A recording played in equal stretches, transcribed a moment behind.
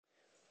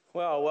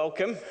Well,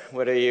 welcome,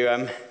 whether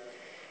you've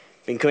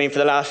been coming for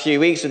the last few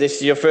weeks or this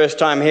is your first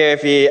time here.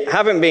 If you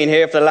haven't been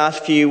here for the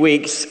last few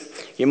weeks,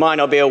 you might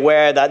not be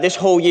aware that this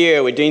whole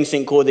year we're doing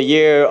something called the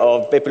Year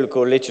of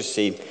Biblical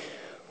Literacy,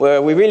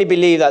 where we really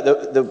believe that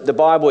the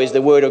Bible is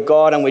the Word of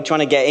God and we're trying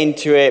to get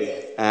into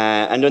it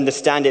and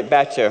understand it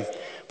better.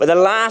 But the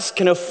last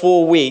kind of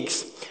 4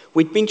 weeks,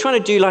 we've been trying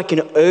to do like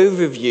an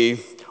overview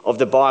of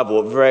the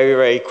Bible very,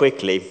 very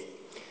quickly.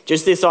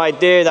 Just this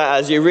idea that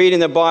as you're reading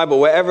the Bible,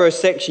 whatever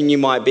section you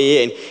might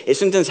be in, it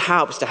sometimes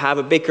helps to have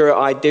a bigger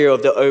idea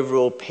of the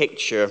overall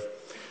picture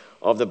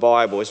of the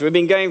Bible. So we've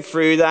been going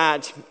through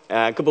that.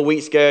 A couple of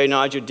weeks ago,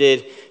 Nigel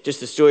did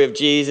just the story of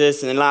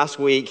Jesus. And then last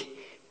week,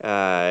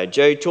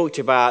 Joe talked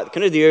about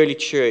kind of the early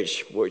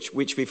church,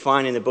 which we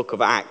find in the book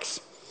of Acts.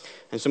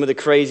 And some of the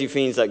crazy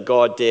things that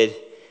God did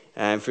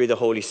through the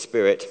Holy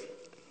Spirit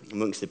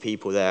amongst the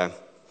people there.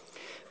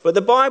 But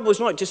the Bible is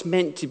not just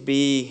meant to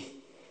be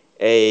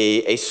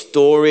a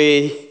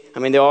story. I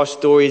mean, there are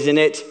stories in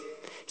it.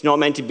 It's not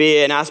meant to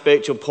be an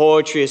aspect of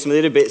poetry or some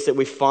little bits that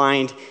we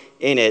find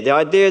in it. The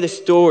idea of the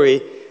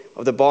story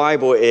of the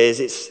Bible is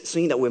it's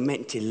something that we're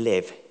meant to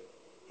live.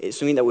 It's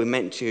something that we're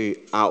meant to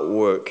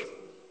outwork.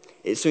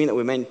 It's something that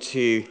we're meant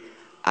to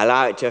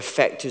allow it to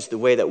affect us the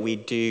way that we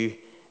do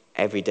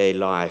everyday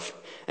life.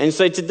 And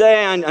so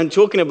today I'm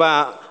talking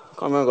about, I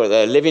can't remember what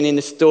they're living in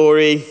the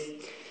story,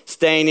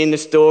 staying in the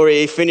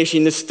story,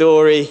 finishing the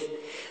story.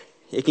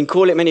 You can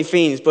call it many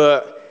things,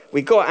 but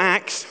we got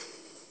Acts.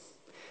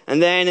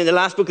 And then in the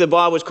last book of the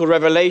Bible, it's called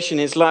Revelation.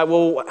 It's like,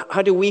 well,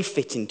 how do we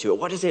fit into it?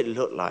 What does it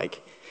look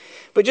like?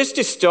 But just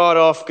to start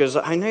off, because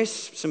I know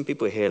some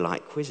people here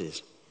like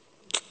quizzes.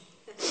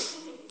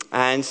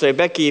 And so,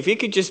 Becky, if you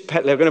could just,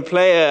 they're going to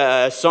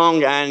play a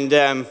song, and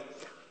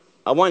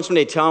I want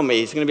somebody to tell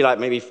me, it's going to be like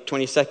maybe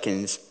 20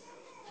 seconds.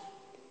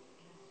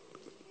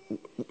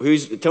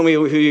 Tell me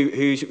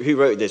who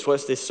wrote this.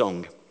 What's this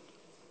song?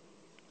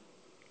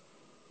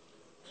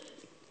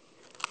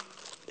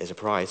 There's a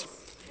prize.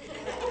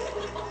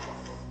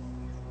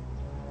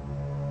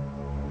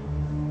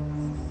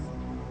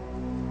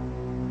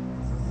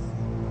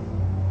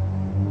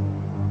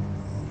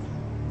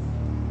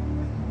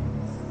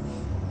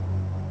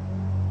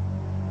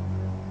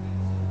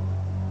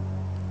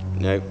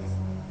 No.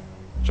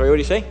 Sorry, what did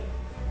you say?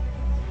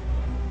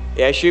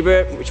 Yeah,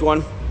 Schubert. Which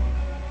one?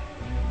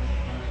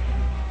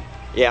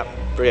 Yeah,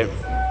 brilliant.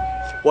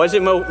 What is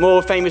it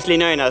more famously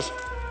known as?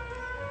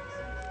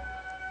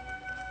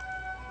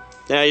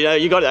 Yeah,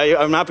 you got it.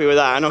 I'm happy with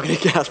that. I'm not going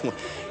to guess more.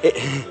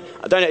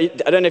 I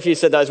don't know if you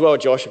said that as well,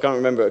 Josh. I can't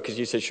remember because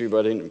you said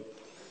Schubert. I didn't.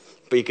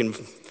 But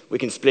we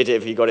can split it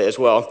if you got it as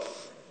well.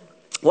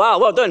 Wow,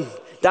 well done.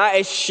 That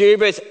is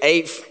Schubert's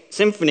 8th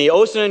Symphony,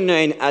 also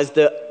known as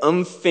the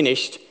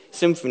Unfinished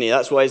Symphony.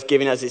 That's why it's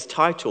given as its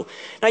title.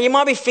 Now, you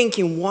might be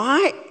thinking,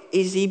 why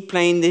is he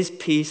playing this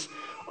piece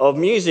of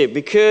music?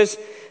 Because,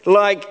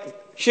 like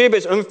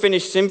Schubert's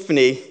Unfinished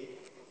Symphony,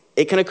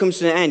 it kind of comes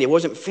to an end. It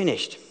wasn't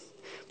finished.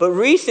 But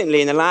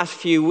recently, in the last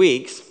few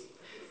weeks,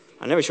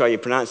 I'm never sure how you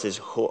pronounce this,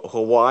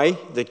 Hawaii,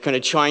 the kind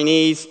of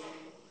Chinese,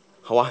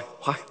 Hawaii,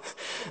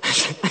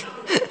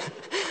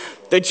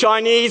 the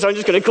Chinese, I'm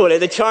just going to call it,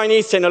 the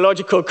Chinese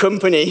technological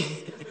company,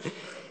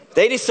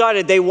 they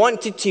decided they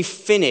wanted to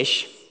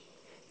finish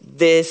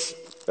this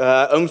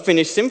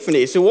unfinished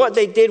symphony. So what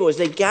they did was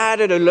they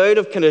gathered a load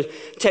of kind of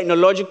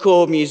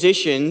technological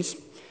musicians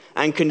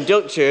and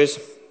conductors,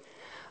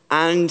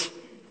 and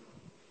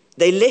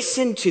they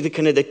listened to the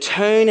kind of the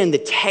tone and the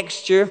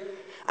texture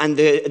and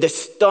the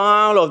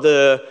style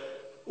of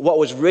what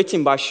was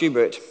written by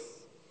Schubert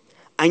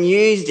and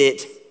used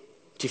it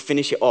to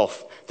finish it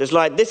off. There's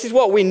like, this is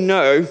what we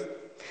know,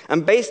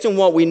 and based on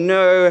what we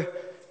know,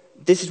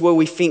 this is where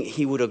we think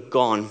he would have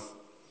gone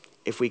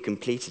if we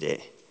completed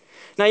it.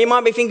 Now, you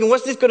might be thinking,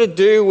 what's this got to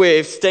do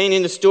with staying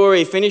in the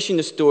story, finishing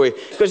the story?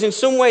 Because in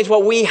some ways,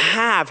 what we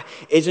have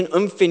is an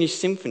unfinished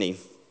symphony.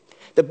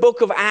 The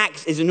book of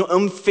Acts is an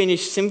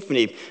unfinished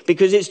symphony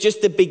because it's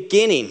just the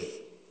beginning.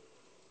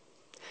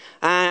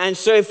 And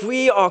so if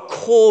we are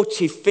called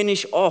to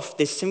finish off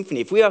this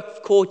symphony, if we are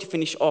called to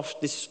finish off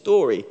this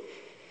story,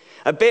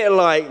 a bit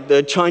like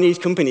the Chinese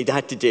company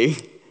had to do,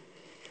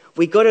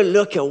 we got to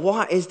look at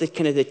what is the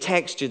kind of the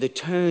texture, the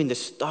tone, the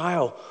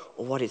style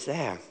of what is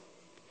there.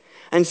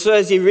 And so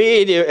as you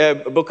read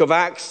a book of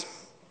Acts,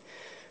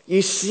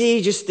 you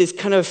see just this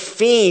kind of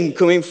theme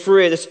coming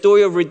through it, the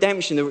story of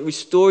redemption, the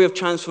story of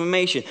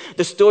transformation,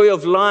 the story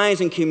of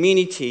lives and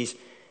communities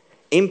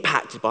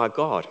impacted by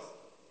God.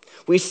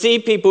 We see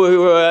people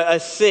who are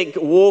sick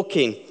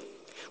walking.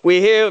 We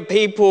hear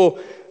people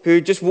who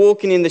are just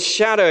walking in the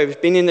shadow,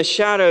 been in the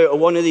shadow of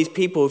one of these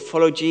people who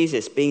follow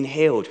Jesus, being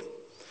healed.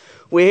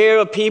 We hear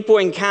of people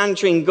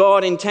encountering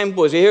God in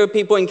temples. We hear of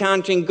people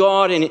encountering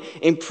God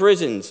in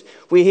prisons.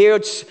 We hear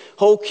of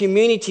whole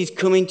communities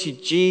coming to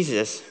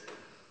Jesus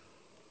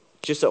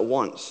just at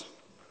once.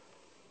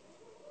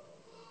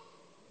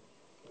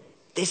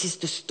 This is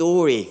the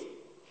story.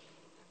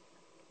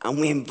 And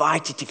we're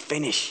invited to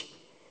finish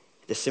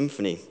the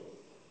symphony.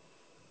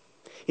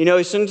 You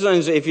know,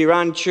 sometimes if you're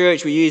around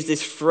church, we use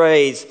this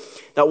phrase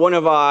that one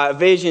of our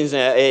visions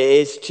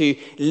is to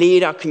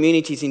lead our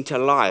communities into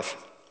life.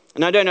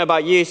 And I don't know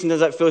about you,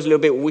 sometimes that feels a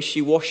little bit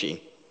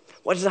wishy-washy.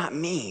 What does that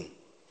mean?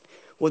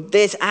 Well,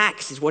 this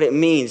Acts is what it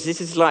means. This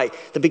is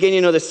like the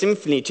beginning of the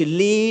symphony. To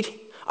lead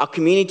our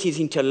communities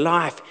into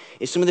life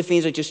is some of the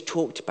things I just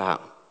talked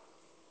about.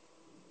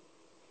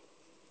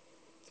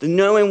 The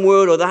known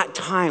world of that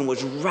time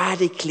was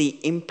radically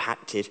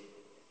impacted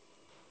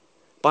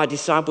by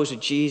disciples of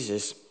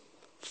Jesus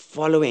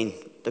following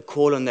the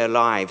call on their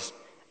lives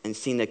and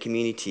seeing their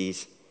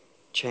communities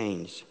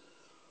change.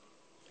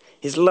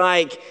 It's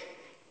like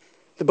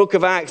the book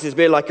of Acts is a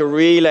bit like a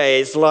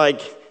relay. It's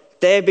like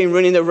they've been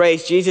running the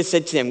race. Jesus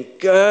said to them,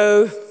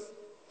 go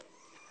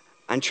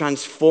and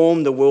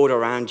transform the world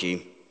around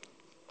you.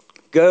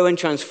 Go and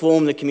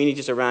transform the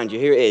communities around you.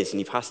 Here it is, and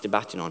you passed the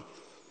baton on.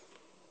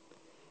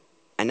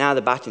 And now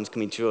the baton's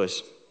coming to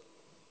us.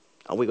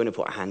 Are we going to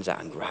put our hands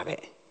out and grab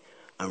it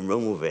and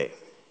run with it?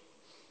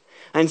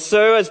 And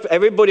so as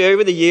everybody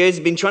over the years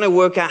has been trying to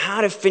work out how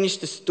to finish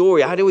the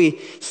story. How do we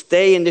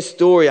stay in this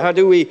story? How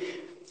do we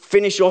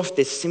finish off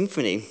this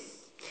symphony?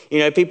 You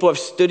know, people have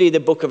studied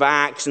the book of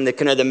Acts and the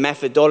kind of the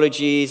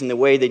methodologies and the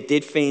way they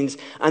did things.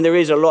 And there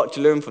is a lot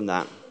to learn from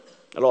that.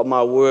 A lot of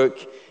my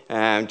work,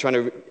 trying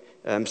to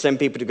send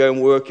people to go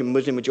and work in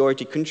Muslim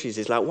majority countries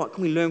is like, what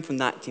can we learn from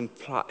that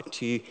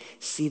to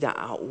see that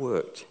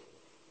outworked?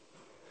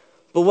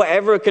 But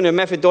whatever kind of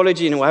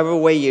methodology and whatever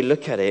way you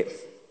look at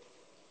it,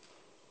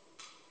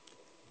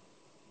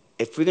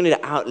 if we're going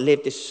to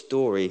outlive this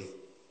story,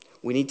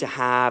 we need to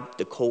have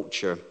the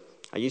culture.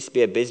 I used to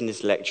be a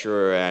business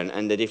lecturer,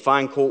 and the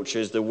defined culture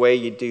is the way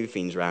you do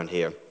things around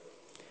here.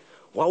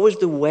 What was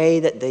the way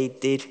that they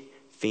did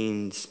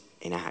things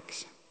in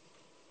Acts?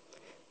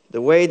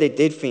 The way they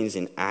did things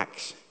in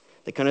Acts,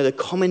 the kind of the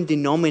common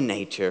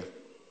denominator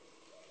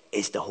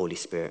is the Holy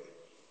Spirit.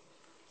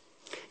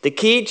 The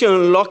key to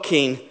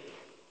unlocking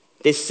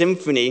this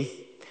symphony,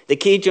 the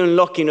key to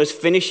unlocking us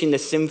finishing the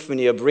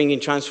symphony of bringing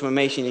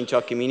transformation into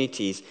our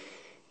communities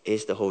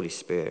is the Holy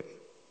Spirit.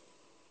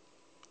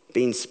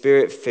 Being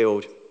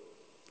Spirit-filled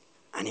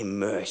and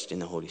immersed in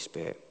the Holy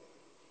Spirit.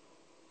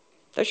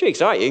 That should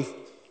excite you.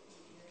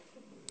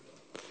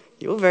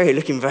 You're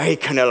looking very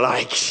kind of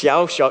like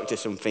shell-shocked or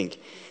something.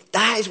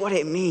 That is what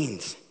it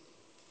means.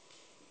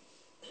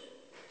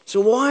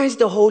 So why is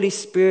the Holy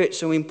Spirit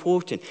so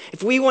important?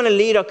 If we want to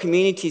lead our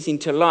communities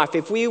into life,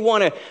 if we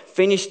want to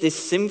finish this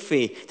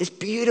symphony, this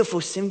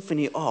beautiful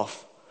symphony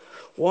off,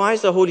 why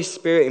is the Holy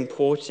Spirit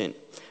important?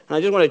 And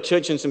I just want to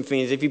touch on some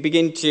things. If you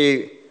begin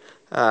to,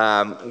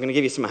 I'm going to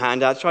give you some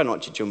handouts. Try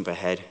not to jump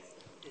ahead.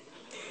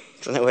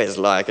 I don't know what it's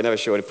like. I'm never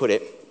sure where to put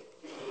it.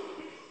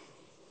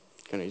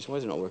 Why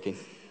is it not working?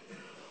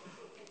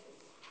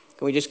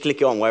 Can we just click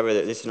it on wherever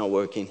this is not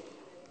working?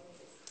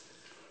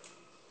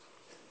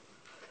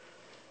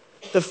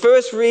 The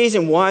first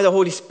reason why the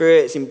Holy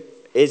Spirit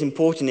is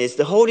important is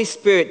the Holy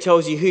Spirit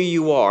tells you who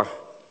you are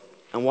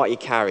and what you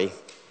carry.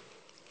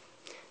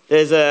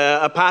 There's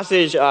a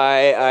passage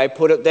I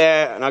put up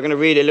there, and I'm going to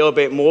read a little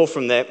bit more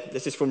from there.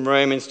 This is from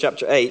Romans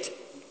chapter 8.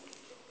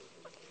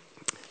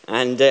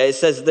 And it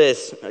says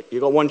this.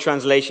 You've got one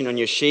translation on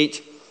your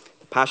sheet,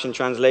 the Passion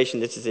Translation.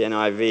 This is the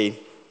NIV.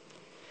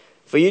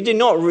 For you did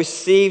not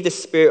receive the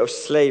spirit of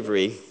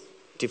slavery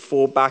to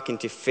fall back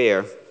into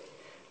fear,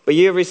 but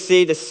you have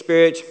received the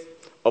spirit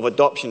of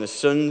adoption as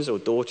sons or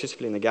daughters,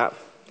 fill in the gap,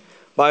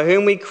 by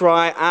whom we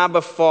cry,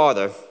 Abba,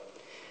 Father.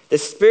 The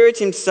Spirit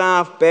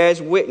himself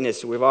bears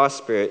witness with our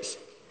spirits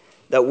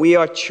that we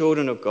are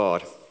children of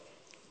God.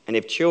 And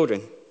if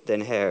children,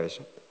 then heirs.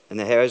 And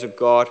the heirs of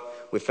God,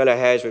 with fellow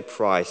heirs with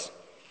Christ.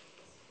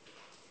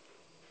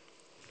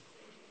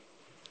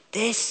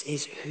 This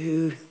is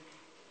who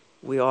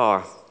we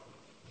are.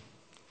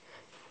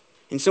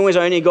 In some ways,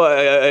 I only got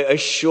a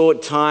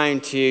short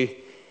time to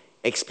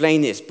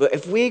explain this. But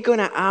if we're going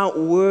to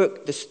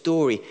outwork the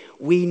story,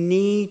 we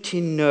need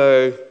to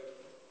know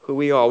who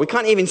we are. We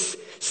can't even,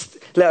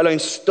 let alone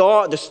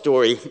start the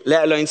story,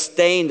 let alone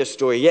stay in the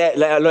story, yet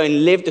let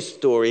alone live the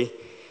story,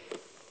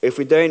 if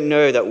we don't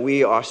know that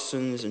we are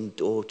sons and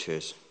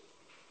daughters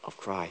of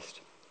Christ.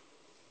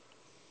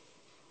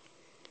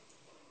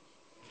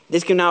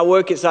 This can now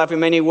work itself in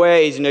many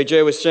ways. You know,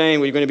 Joe was saying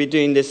we're going to be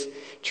doing this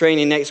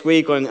training next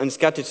week on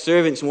scattered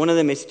servants, and one of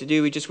them is to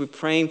do with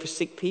praying for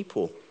sick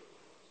people.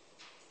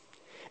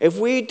 If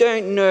we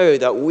don't know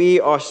that we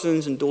are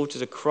sons and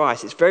daughters of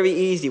Christ, it's very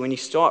easy when you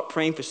start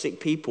praying for sick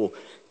people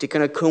to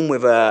kind of come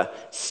with a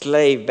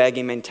slave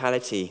begging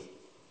mentality.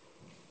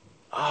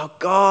 Oh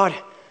God,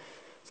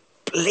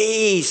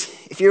 please,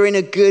 if you're in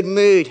a good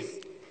mood,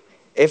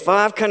 if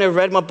I've kind of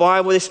read my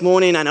Bible this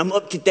morning and I'm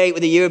up to date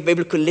with the year of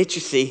biblical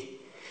literacy,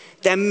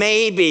 then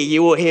maybe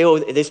you will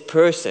heal this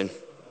person.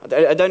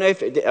 I don't know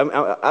if,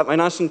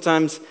 I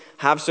sometimes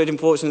have certain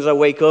thoughts as I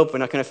wake up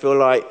and I kind of feel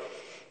like,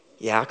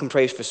 yeah, I can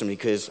pray for somebody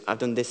because I've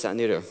done this, that, and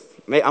the other.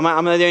 Am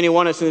I the only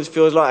one that sometimes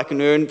feels like I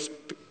can earn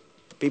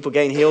people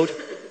getting healed?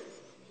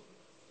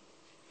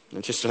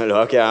 I'm just like,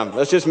 okay,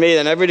 that's just me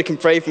then. Everybody can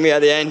pray for me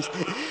at the end.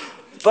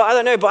 But I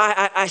don't know,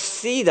 but I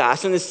see that. I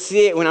sometimes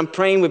see it when I'm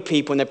praying with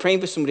people and they're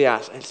praying for somebody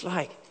else. It's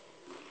like,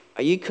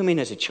 are you coming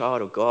as a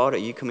child of God? Or are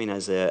you coming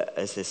as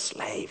a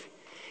slave?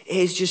 It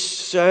is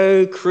just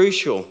so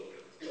crucial.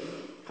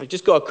 I've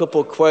just got a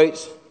couple of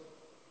quotes.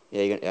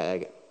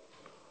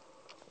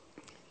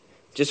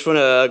 Just from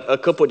a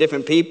couple of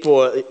different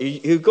people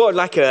who've got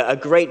like a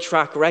great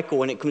track record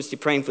when it comes to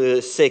praying for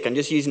the sick. I'm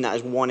just using that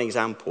as one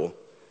example.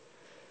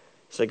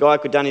 So a guy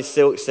called Danny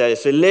Silk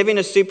says, so living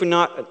a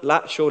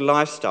supernatural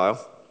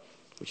lifestyle,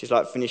 which is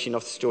like finishing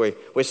off the story,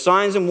 where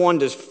signs and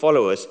wonders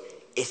follow us,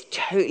 is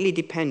totally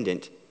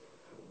dependent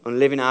on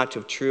living out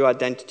of true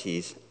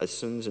identities as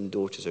sons and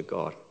daughters of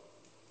God.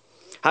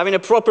 Having a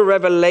proper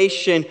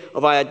revelation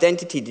of our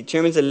identity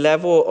determines the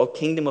level of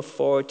kingdom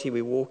authority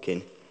we walk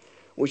in,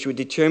 which will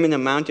determine the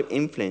amount of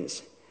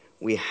influence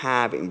we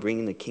have in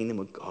bringing the kingdom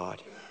of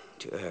God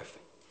to earth.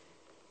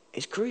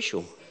 It's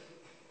crucial.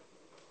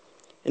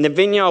 In the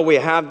Vineyard, we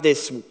have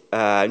this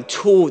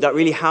tool that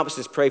really helps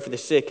us pray for the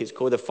sick. It's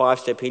called the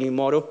 5-step healing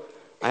model.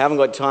 I haven't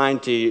got time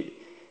to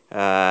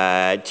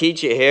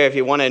teach it here. If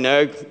you want to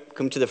know,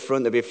 come to the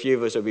front. There'll be a few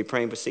of us who'll be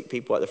praying for sick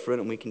people at the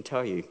front, and we can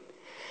tell you.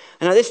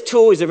 And now this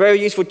tool is a very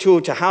useful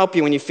tool to help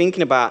you when you're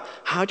thinking about,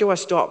 how do I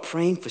start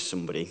praying for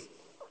somebody?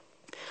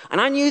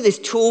 And I knew this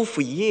tool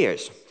for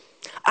years.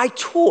 I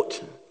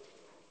taught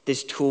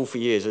this tool for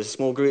years. As a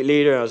small group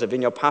leader, I was a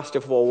Vineyard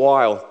pastor for a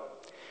while.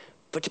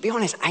 But to be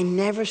honest, I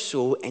never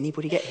saw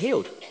anybody get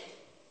healed.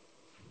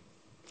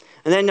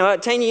 And then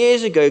about 10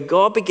 years ago,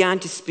 God began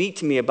to speak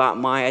to me about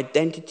my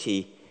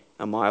identity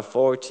and my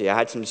authority. I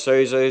had some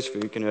sozos for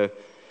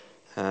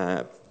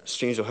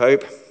Streams of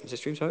Hope. Is it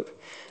Streams of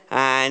Hope?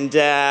 And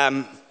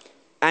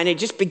it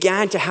just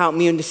began to help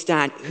me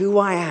understand who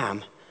I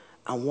am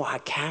and what I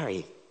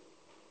carry.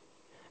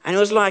 And it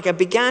was like I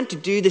began to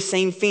do the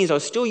same things. I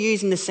was still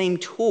using the same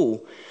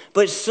tool,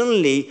 but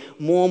suddenly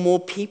more and more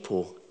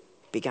people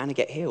began to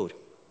get healed.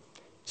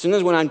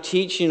 Sometimes when I'm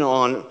teaching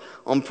on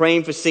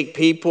praying for sick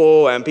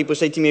people, and people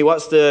say to me,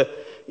 what's the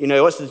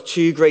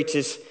 2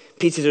 greatest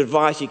pieces of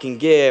advice you can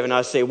give? And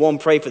I say, 1,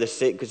 pray for the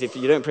sick, because if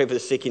you don't pray for the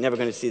sick, you're never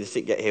going to see the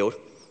sick get healed.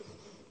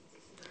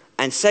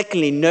 And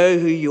secondly, know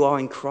who you are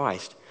in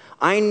Christ.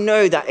 I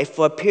know that if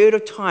for a period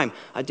of time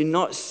I do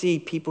not see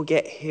people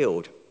get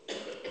healed,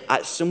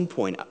 at some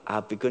point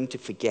I've begun to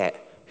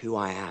forget who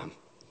I am.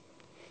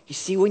 You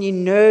see, when you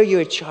know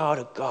you're a child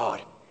of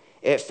God,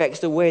 it affects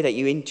the way that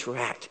you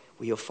interact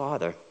with your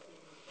Father.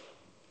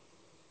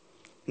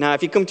 Now,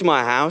 if you come to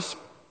my house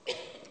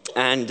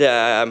and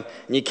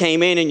you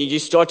came in and you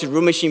just started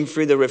rummaging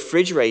through the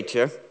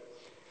refrigerator,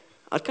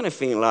 I'd kind of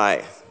think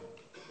like,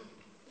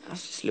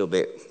 that's just a little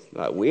bit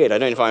like weird. I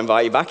don't know if I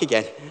invite you back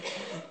again.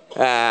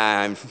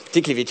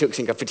 Particularly if you took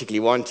something I particularly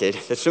wanted.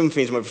 There's some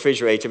things in my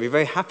refrigerator I'd be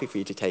very happy for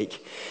you to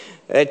take.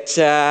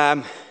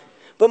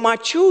 But my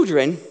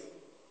children,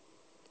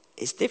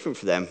 it's different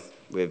for them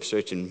with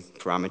certain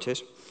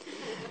parameters.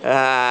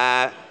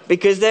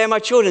 Because they're my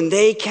children.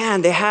 They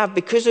have,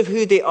 because of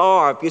who they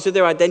are, because of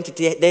their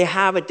identity, they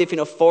have a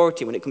different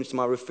authority when it comes to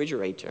my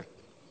refrigerator.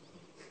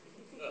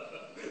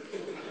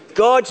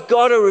 God's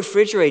got a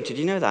refrigerator. Do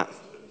you know that?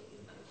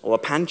 Or a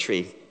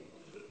pantry.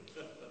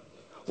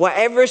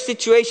 Whatever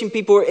situation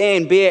people are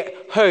in, be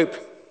it hope,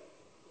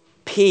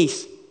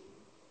 peace,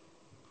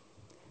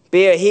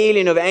 be it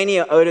healing of any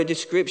other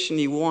description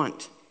you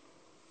want,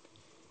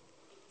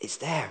 it's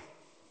there.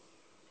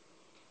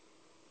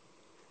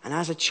 And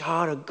as a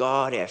child of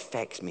God, it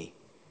affects me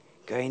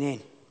going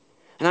in.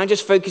 And I'm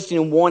just focusing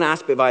on one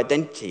aspect of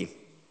identity.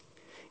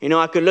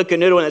 I could look at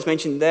another one that's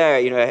mentioned there,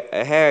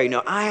 a hair.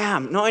 I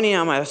am, not only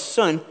am I a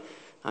son,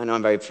 I know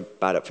I'm very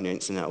bad at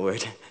pronouncing that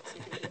word.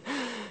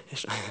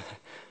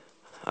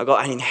 I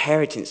got an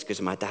inheritance because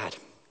of my dad.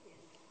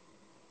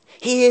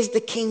 He is the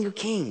King of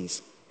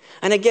Kings.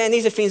 And again,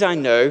 these are things I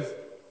know,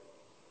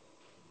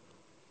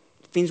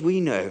 things we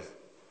know.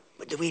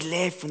 But do we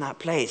live from that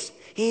place?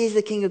 He is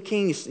the King of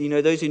Kings.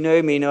 Those who know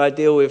me know I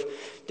deal with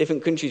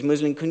different countries,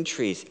 Muslim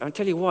countries. I'll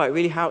tell you what, it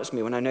really helps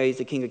me when I know he's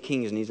the King of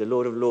Kings and he's the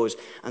Lord of Lords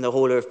and the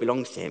whole earth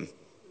belongs to him.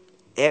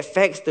 It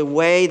affects the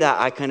way that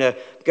I kind of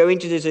go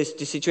into the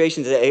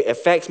situations. It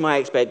affects my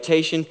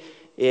expectation.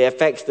 It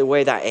affects the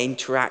way that I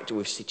interact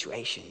with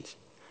situations.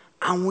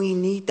 And we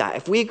need that.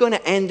 If we're going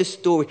to end the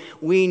story,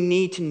 we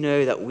need to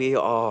know that we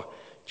are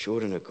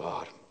children of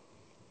God.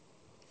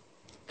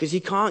 Because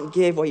you can't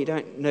give what you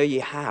don't know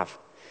you have.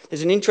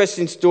 There's an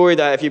interesting story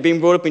that if you've been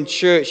brought up in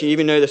church, you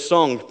even know the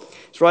song.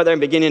 It's right there in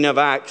the beginning of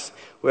Acts,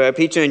 where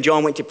Peter and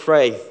John went to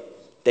pray.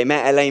 They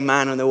met a lame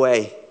man on the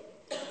way.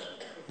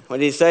 What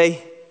did he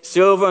say?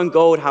 Silver and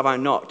gold have I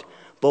not,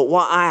 but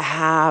what I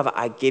have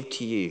I give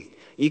to you.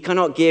 You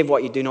cannot give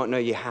what you do not know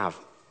you have.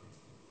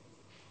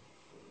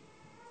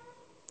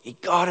 You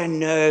got to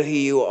know who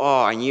you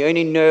are, and you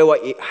only know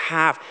what you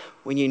have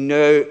when you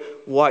know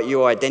what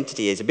your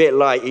identity is. A bit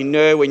like,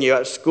 when you're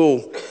at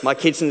school, my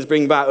kids sometimes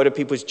bring back other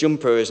people's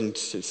jumpers and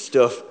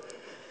stuff.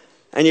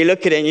 And you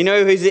look at it and you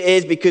know whose it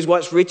is because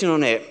what's written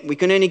on it. We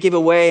can only give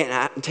away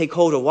and take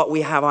hold of what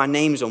we have our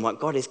names on, what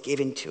God has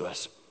given to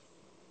us.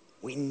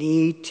 We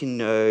need to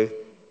know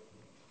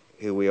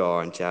who we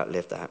are and to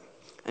outlive that.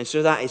 And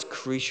so that is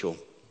crucial.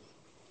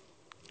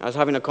 I was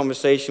having a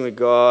conversation with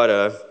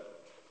God,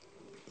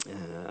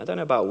 I don't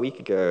know, about a week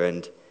ago,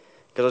 and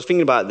because I was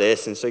thinking about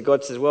this, and so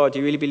God says, well, do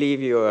you really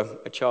believe you're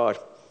a child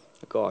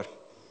of God?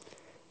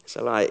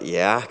 So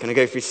yeah, can I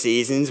go through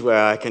seasons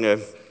where I kind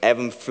of ebb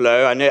and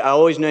flow? I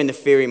always know in the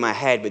theory in my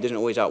head, but it doesn't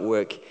always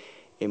outwork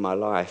in my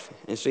life.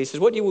 And so he says,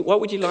 what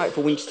would you like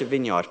for Winchester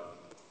Vineyard?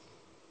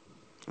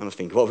 And I was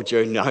thinking, what would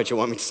you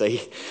want me to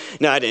say?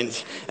 No, I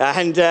didn't.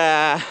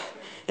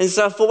 And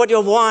so I thought, what do I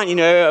want?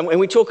 And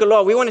we talk a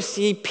lot. We want to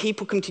see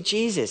people come to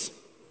Jesus.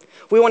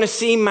 We want to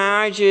see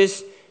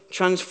marriages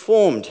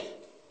transformed.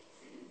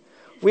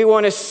 We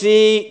want to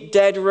see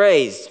dead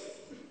raised.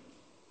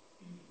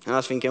 And I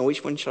was thinking,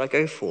 which one should I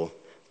go for?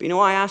 But you know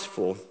what I asked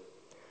for?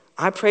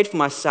 I prayed for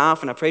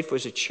myself and I prayed for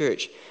us as a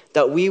church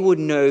that we would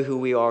know who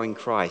we are in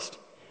Christ.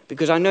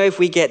 Because I know if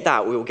we get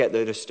that, we will get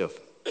the other stuff.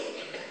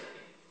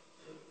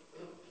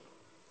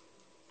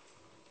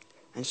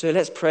 And so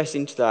let's press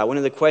into that. One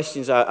of the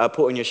questions I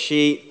put on your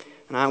sheet,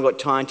 and I haven't got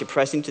time to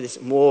press into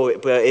this more,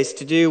 but it's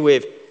to do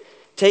with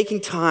taking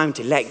time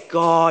to let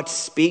God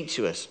speak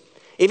to us.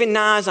 Even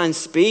now as I'm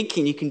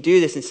speaking, you can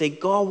do this and say,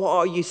 God, what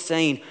are you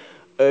saying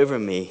over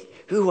me?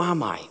 Who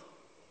am I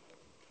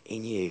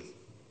in you?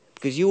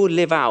 Because you will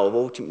live out of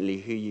ultimately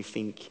who you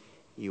think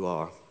you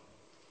are.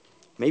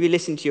 Maybe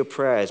listen to your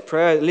prayers.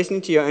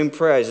 Listening to your own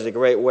prayers is a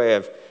great way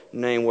of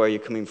knowing where you're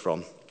coming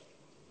from.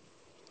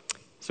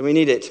 So we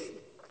need it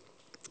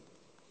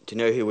to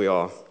know who we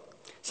are.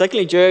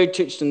 Secondly, Joe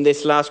touched on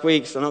this last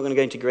week, so I'm not going to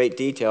go into great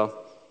detail.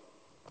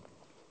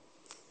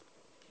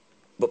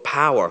 But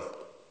power.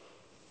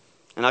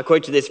 And I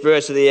quoted this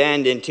verse at the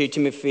end in 2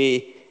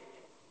 Timothy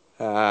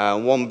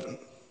 1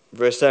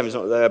 verse 7. It's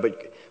not there,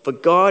 but for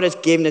God has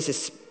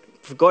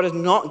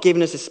not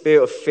given us a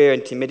spirit of fear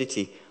and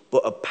timidity,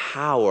 but of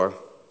power,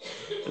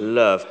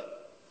 love,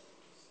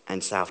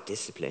 and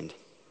self-discipline.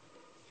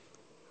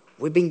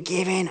 We've been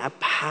given a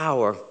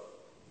power.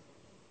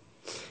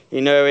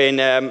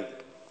 It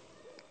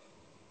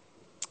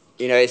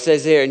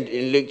says here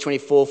in Luke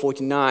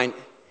 24:49,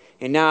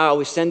 and now I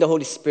will send the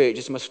Holy Spirit,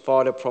 just as my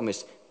Father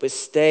promised, but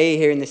stay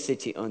here in the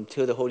city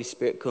until the Holy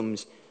Spirit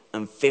comes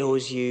and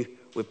fills you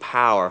with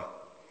power.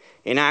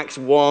 In Acts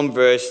 1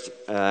 verse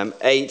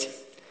 8,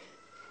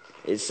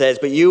 it says,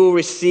 but you will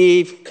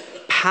receive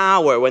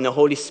power when the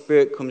Holy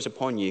Spirit comes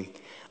upon you,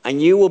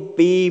 and you will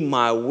be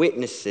my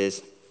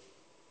witnesses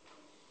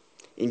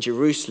in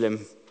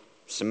Jerusalem,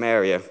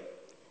 Samaria,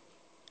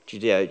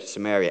 Judea,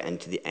 Samaria, and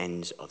to the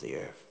ends of the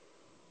earth.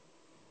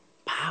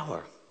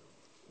 Power.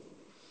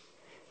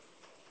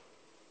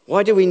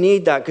 Why do we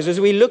need that? Because as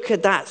we look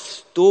at that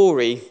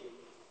story,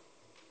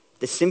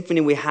 the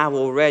symphony we have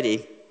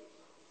already,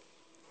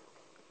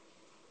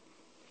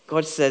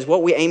 God says,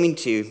 what we're aiming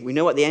to, we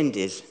know what the end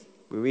is.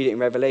 We read it in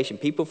Revelation.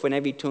 People from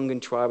every tongue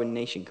and tribe and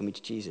nation coming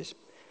to Jesus.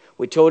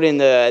 We're told in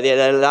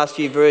the last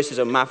few verses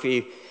of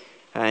Matthew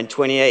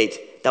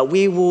 28 that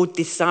we will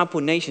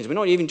disciple nations. We're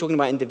not even talking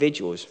about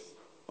individuals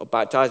or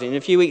baptizing. In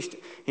a few weeks'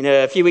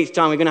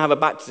 time, we're going to have a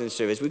baptism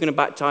service. We're going to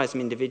baptize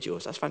some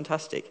individuals. That's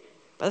fantastic.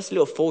 But that's a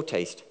little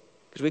foretaste,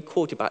 because we're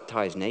called to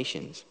baptize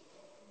nations.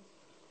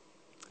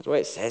 That's what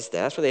it says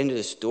there. That's what the end of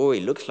the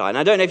story looks like. And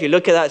I don't know if you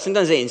look at that.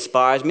 Sometimes it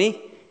inspires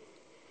me.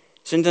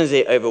 Sometimes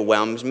it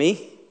overwhelms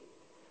me.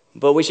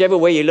 But whichever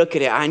way you look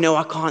at it, I know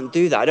I can't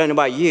do that. I don't know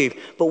about you,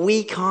 but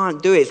we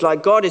can't do it. It's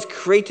like God has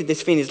created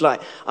this thing. It's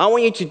like, I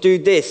want you to do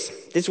this.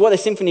 This is what the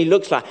symphony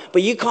looks like,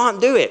 but you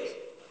can't do it.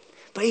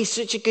 But he's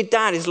such a good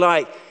dad. It's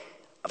like,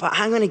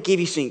 I'm going to give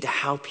you something to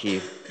help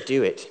you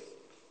do it.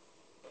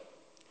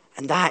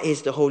 And that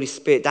is the Holy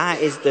Spirit. That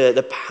is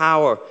the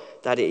power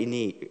that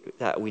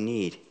we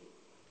need.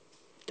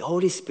 The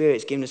Holy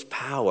Spirit's given us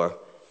power.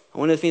 And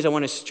one of the things I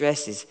want to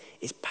stress is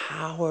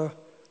power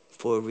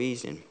for a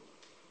reason.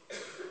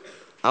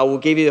 I will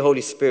give you the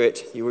Holy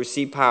Spirit. You will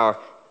receive power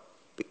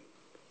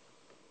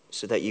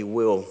so that you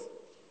will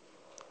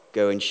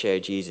go and share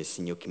Jesus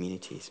in your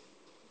communities.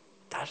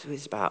 That's what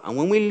it's about. And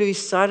when we lose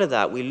sight of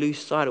that, we lose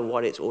sight of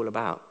what it's all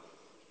about.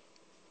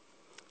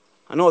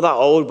 I'm not that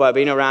old, but I've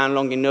been around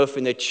long enough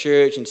in the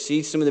church and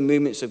see some of the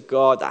movements of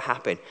God that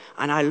happen.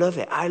 And I love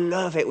it. I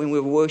love it when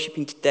we're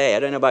worshiping today. I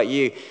don't know about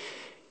you,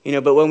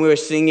 but when we were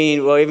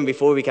singing, well, even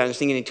before we began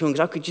singing in tongues,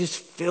 I could just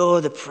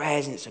feel the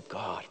presence of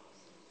God.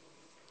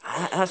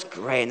 That's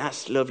great and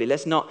that's lovely.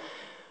 Let's not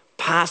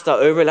pass that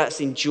over. Let's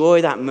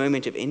enjoy that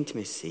moment of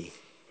intimacy.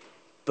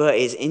 But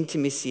it's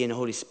intimacy in the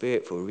Holy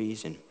Spirit for a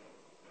reason.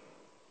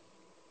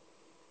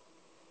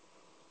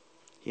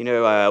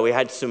 We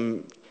had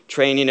some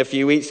training a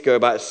few weeks ago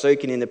about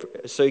soaking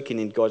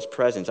in God's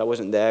presence. I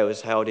wasn't there. It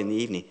was held in the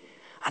evening.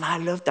 And I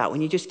love that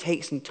when you just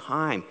take some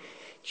time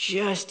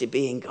just to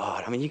be in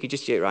God. I mean, you could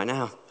just do it right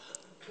now.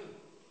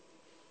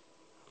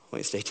 I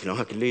won't stay too long.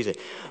 I could lose it.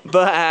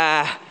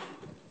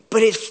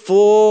 But it's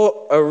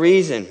for a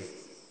reason.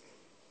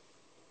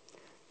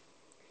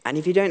 And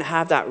if you don't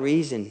have that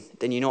reason,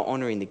 then you're not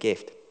honoring the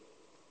gift.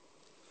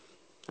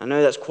 I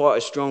know that's quite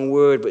a strong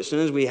word, but as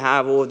soon as we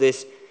have all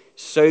this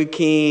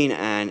soaking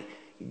and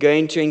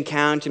going to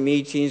encounter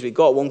meetings. We've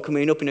got one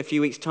coming up in a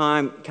few weeks'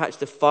 time. Catch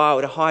the Fire. I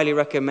would highly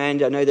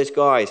recommend it. I know those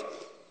guys.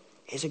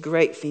 It's a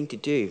great thing to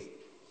do.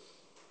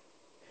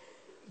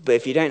 But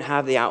if you don't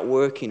have the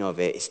outworking of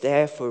it, it's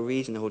there for a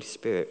reason, the Holy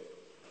Spirit.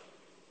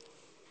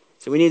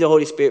 So we need the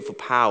Holy Spirit for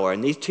power.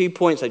 And these 2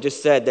 points I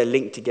just said, they're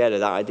linked together,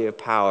 that idea of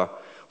power.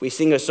 We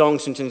sing a song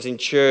sometimes in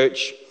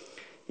church,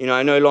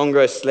 I'm no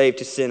longer a slave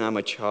to sin, I'm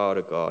a child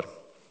of God.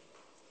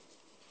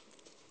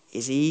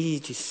 It's easy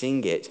to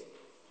sing it,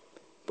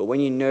 but when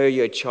you know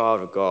you're a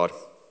child of God,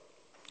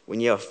 when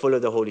you are full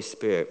of the Holy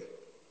Spirit,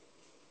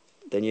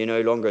 then you're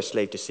no longer a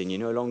slave to sin, you're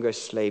no longer a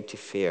slave to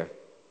fear.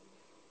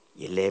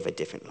 You live a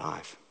different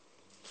life.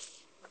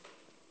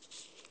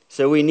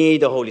 So we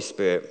need the Holy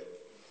Spirit.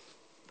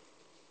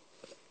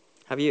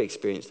 Have you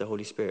experienced the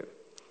Holy Spirit?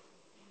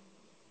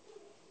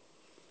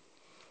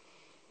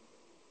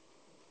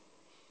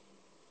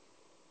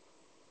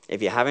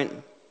 If you haven't,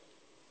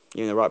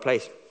 you're in the right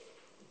place.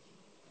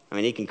 I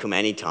mean, he can come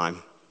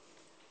anytime.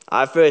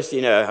 I first,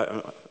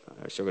 I'm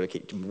still going to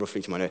keep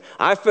roughly to my note.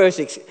 I first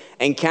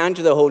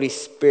encountered the Holy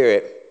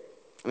Spirit.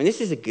 I mean,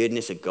 this is the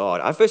goodness of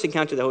God. I first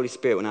encountered the Holy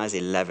Spirit when I was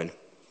 11.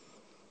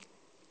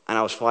 And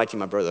I was fighting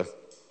my brother.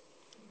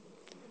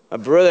 My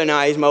brother and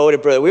I, he's my older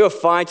brother, we were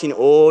fighting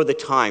all the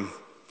time.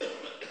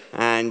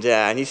 And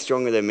he's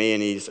stronger than me,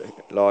 and he's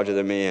larger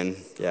than me, and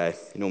yeah,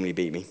 he normally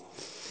beat me.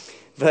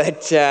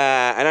 But,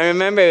 and I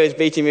remember he'd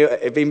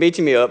been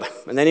beating me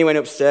up, and then he went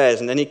upstairs,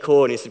 and then he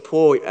called, and he said,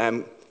 Paul,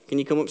 can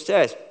you come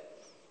upstairs?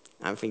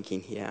 I'm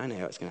thinking, yeah, I know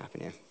what's going to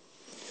happen here.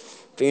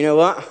 But you know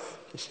what?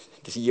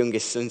 This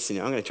youngest son,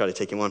 I'm going to try to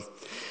take him on.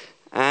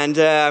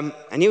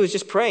 And he was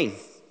just praying,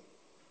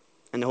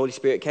 and the Holy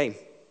Spirit came.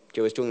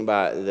 Joe was talking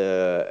about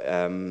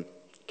the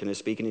kind of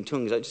speaking in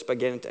tongues. That just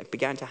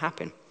began to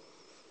happen.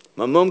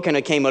 My mum kind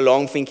of came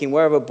along thinking,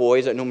 where are the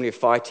boys that normally are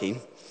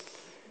fighting?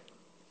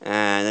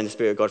 And then the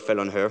Spirit of God fell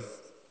on her.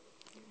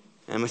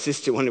 And my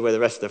sister wondered where the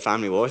rest of the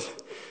family was.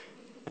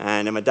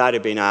 And then my dad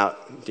had been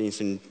out doing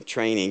some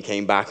training,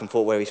 came back and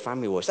thought where his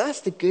family was. That's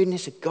the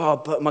goodness of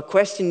God. But my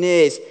question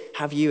is,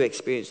 have you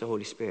experienced the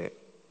Holy Spirit?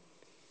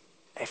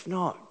 If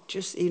not,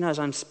 just even as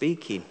I'm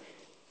speaking,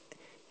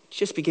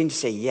 just begin to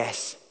say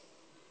yes.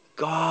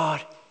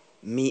 God,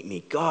 meet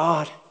me.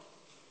 God,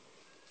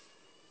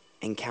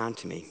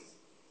 encounter me.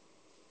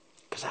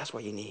 Because that's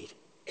what you need.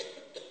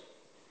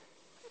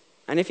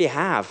 And if you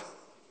have,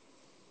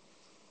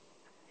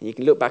 and you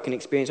can look back and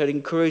experience, I'd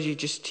encourage you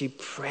just to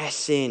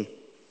press in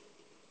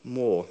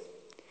more.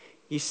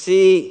 You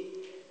see,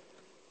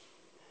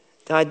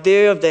 the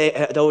idea of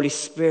the Holy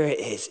Spirit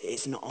is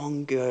it's an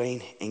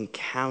ongoing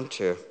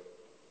encounter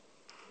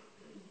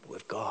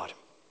with God.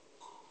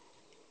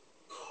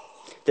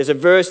 There's a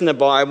verse in the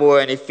Bible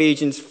in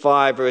Ephesians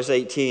 5, verse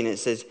 18. It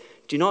says,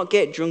 do not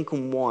get drunk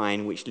on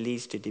wine, which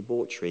leads to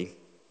debauchery.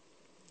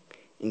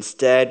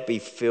 Instead, be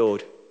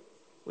filled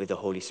with the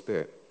Holy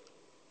Spirit.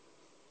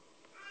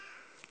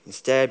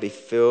 Instead, be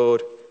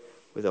filled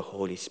with the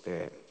Holy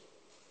Spirit.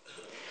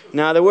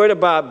 Now, the word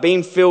about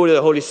being filled with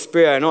the Holy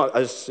Spirit, not,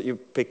 as you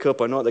pick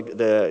up, I'm not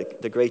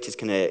the greatest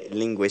kind of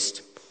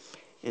linguist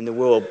in the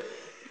world,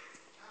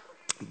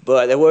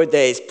 but the word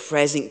there is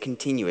present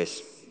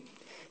continuous.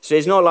 So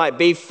it's not like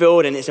be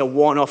filled and it's a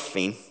one-off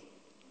thing.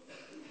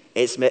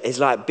 It's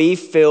like be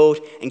filled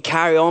and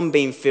carry on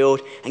being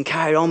filled and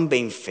carry on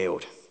being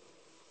filled.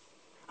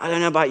 I don't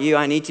know about you,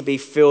 I need to be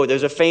filled.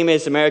 There's a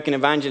famous American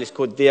evangelist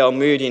called D.L.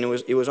 Moody,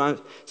 and he was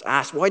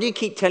asked, why do you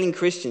keep telling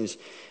Christians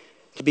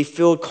to be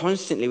filled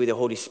constantly with the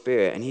Holy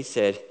Spirit? And he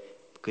said,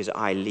 because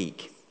I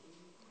leak.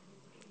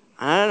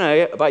 And I don't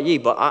know about you,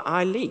 but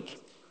I leak.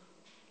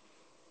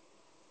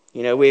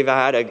 We've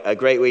had a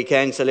great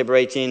weekend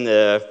celebrating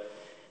the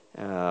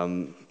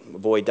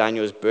boy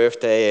Daniel's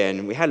birthday,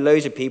 and we had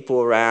loads of people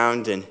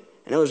around, and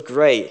it was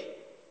great.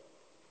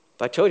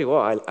 But I told you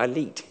what, I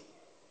leaked.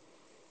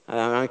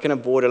 I'm kind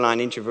of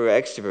borderline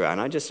introvert, extrovert, and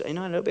I just, a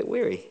little bit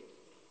weary.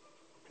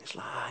 And it's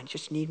like, I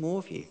just need more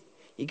of you.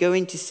 You go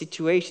into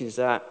situations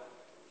that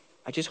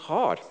are just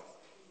hard.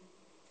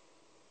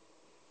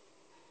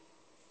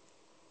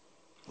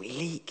 We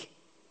leak.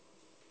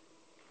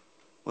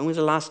 When was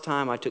the last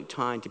time I took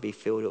time to be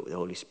filled up with the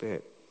Holy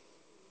Spirit?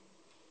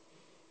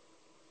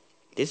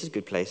 This is a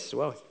good place as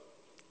well.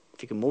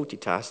 If you can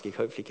multitask, you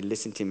hopefully can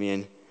listen to me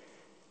and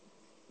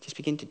just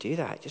begin to do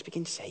that. Just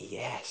begin to say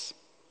yes.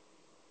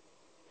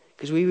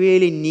 Because we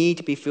really need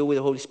to be filled with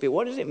the Holy Spirit.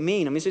 What does it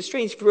mean? I mean, it's a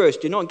strange verse.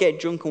 Do not get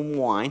drunk on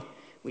wine,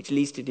 which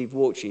leads to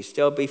debauchery.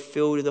 Still be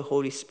filled with the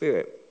Holy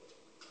Spirit.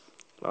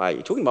 Right,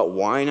 you're talking about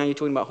wine, now you're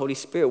talking about Holy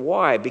Spirit.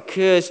 Why?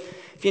 Because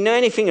if you know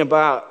anything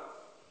about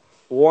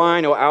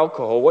wine or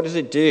alcohol, what does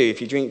it do if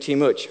you drink too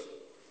much?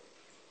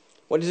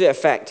 What does it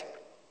affect?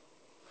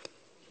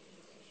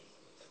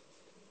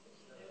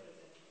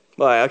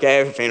 Well, okay,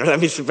 everything. Let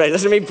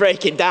me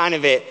break it down a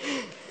bit.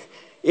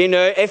 It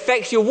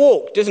affects your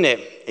walk, doesn't it?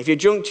 If you're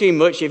drunk too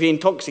much, if you're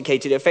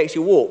intoxicated, it affects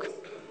your walk.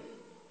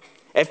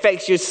 It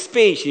affects your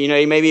speech. You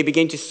maybe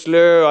begin to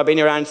slur. I've been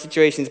around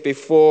situations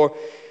before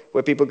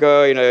where people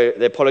go,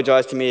 they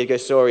apologize to me, they go,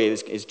 sorry,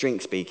 it's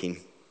drink speaking.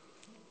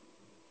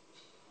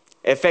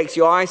 It affects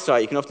your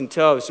eyesight. You can often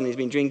tell if somebody's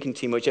been drinking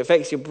too much. It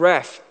affects your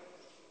breath.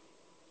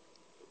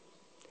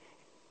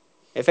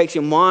 It affects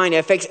your mind. It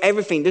affects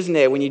everything, doesn't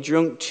it, when you're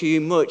drunk too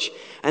much?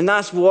 And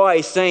that's why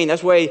he's saying,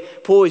 that's why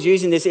Paul is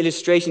using this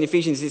illustration in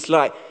Ephesians. It's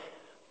like,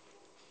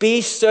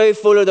 be so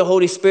full of the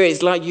Holy Spirit.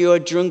 It's like you are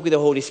drunk with the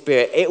Holy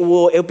Spirit.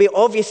 It'll be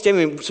obvious to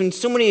everyone. When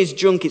somebody is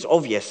drunk, it's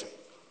obvious.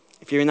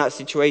 If you're in that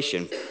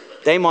situation,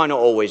 they might not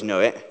always know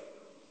it,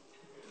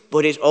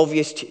 but it's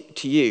obvious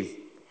to you.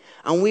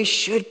 And we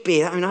should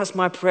be. I mean, that's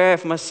my prayer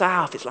for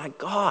myself. It's like,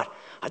 God,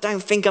 I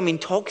don't think I'm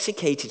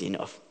intoxicated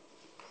enough.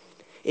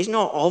 It's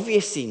not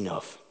obvious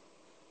enough.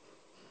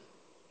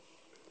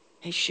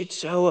 It should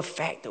so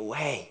affect the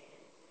way,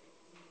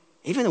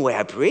 even the way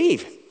I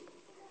breathe.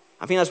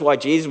 I think that's why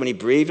Jesus, when he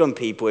breathed on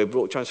people, it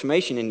brought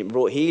transformation and it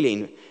brought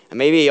healing. And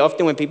maybe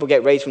often when people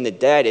get raised from the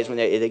dead, it's when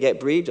they get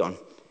breathed on.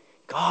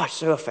 God,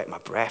 so affect my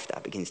breath,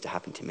 that begins to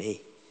happen to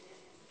me.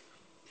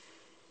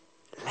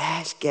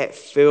 Let's get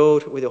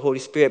filled with the Holy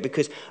Spirit,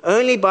 because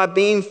only by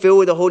being filled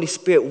with the Holy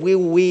Spirit will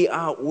we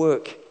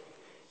outwork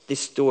this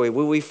story.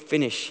 Will we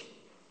finish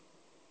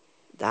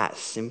that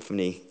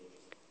symphony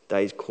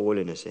that he's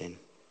calling us in?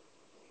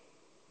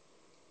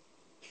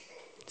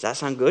 Does that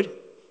sound good?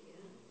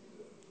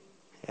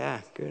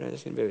 Yeah, good.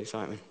 There's a bit of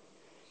excitement.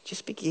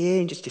 Just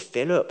begin just to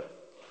fill up.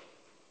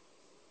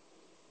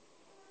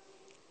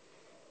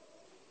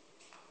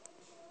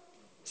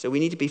 So we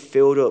need to be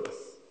filled up.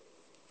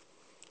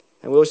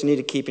 And we also need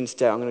to keep in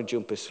step. I'm going to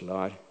jump a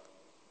slide.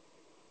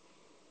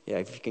 Yeah,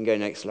 if you can go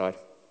next slide.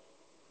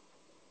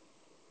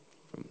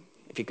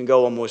 If you can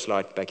go one more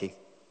slide, Becky.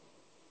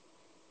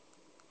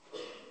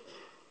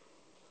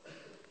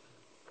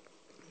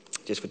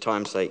 Just for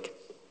time's sake.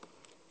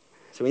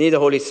 So we need the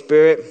Holy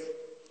Spirit.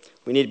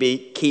 We need to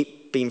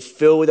keep being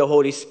filled with the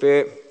Holy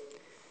Spirit.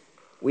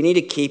 We need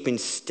to keep in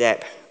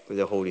step with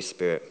the Holy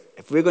Spirit.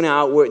 If we're going to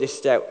outwork this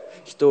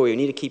story, we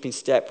need to keep in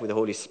step with the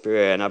Holy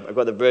Spirit. And I've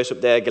got the verse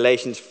up there,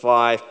 Galatians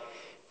 5,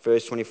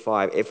 verse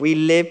 25. If we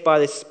live by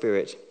the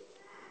Spirit,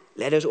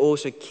 let us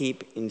also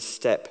keep in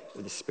step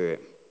with the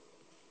Spirit.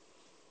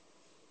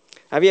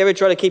 Have you ever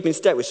tried to keep in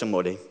step with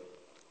somebody?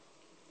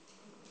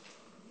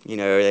 You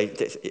know,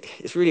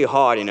 it's really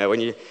hard, you know,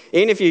 even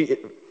if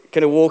you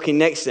kind of walking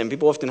next to them,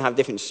 people often have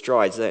different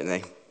strides, don't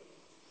they?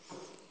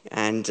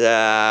 And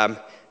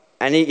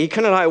you're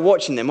kind of like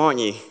watching them, aren't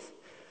you?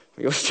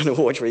 You're also trying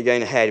to watch where you're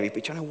going ahead.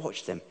 We're trying to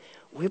watch them.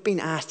 We've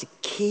been asked to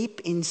keep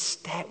in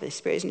step with the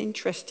Spirit. It's an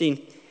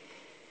interesting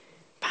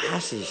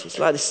passage. It's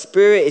like the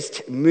Spirit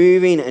is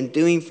moving and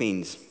doing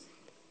things.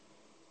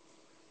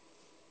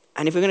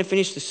 And if we're going to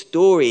finish the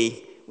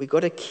story, we've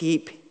got to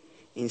keep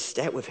in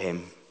step with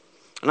him.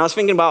 And I was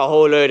thinking about a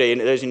whole load of,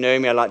 those who know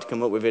me, I like to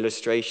come up with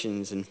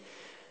illustrations, and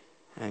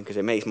because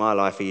it makes my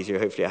life easier,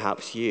 hopefully it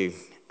helps you.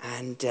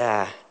 And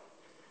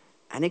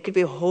it could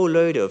be a whole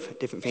load of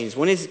different things.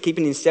 One is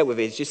keeping in step with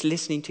it, is just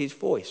listening to his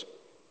voice.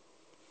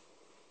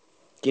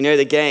 Do you know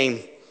the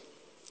game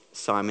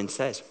Simon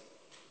Says?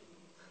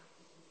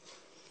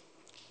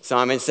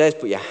 Simon Says,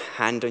 put your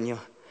hand on your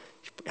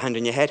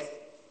head.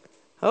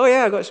 Oh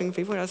yeah, I got some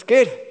people, that's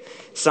good.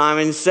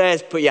 Simon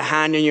Says, put your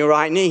hand on your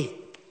right knee.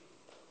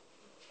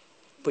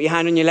 Put your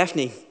hand on your left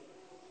knee.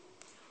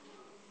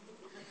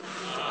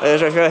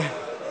 That's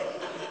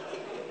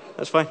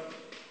fine.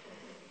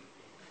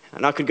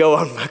 And I could go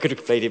on. I could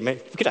have played it,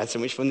 mate. We could have had so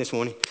much fun this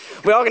morning.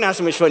 We are going to have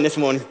so much fun this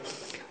morning.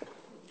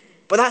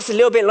 But that's a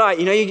little bit like,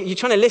 you know, you're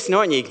trying to listen,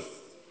 aren't you?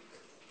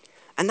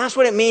 And that's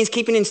what it means,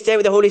 keeping in step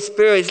with the Holy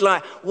Spirit. It's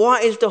like,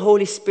 what is the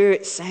Holy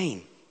Spirit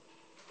saying?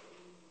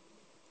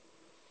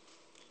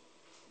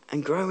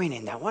 And growing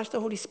in that. What's the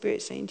Holy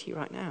Spirit saying to you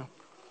right now?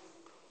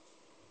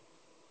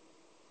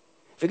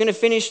 If we're going to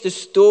finish the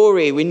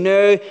story, we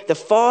know the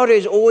Father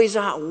is always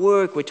at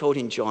work, we're told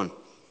in John.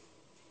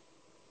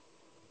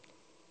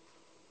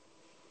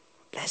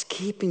 Let's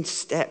keep in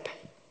step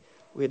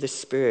with the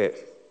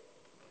Spirit.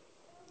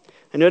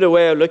 Another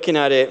way of looking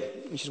at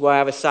it, which is why I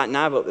have a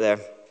sat-nav up there,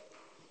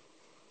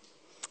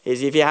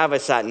 is if you have a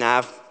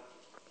sat-nav,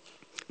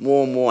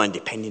 more and more, and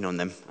depending on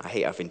them. I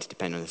hate having to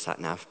depend on the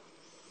sat-nav.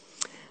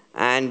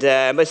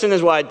 But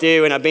sometimes what I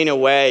do when I've been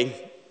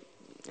away,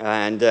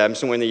 and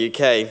somewhere in the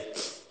UK,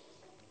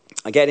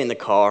 I get in the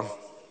car,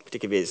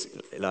 particularly if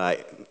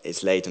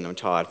it's late and I'm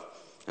tired,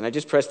 and I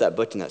just press that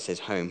button that says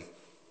home.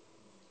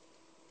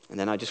 And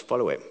then I just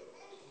follow it.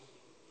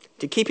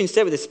 To keep in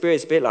step with the Spirit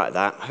is a bit like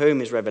that. Home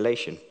is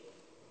revelation.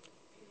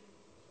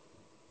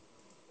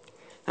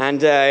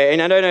 And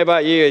I don't know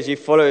about you, as you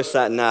follow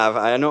sat-nav,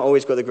 I have not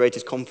always got the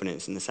greatest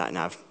confidence in the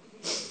sat-nav.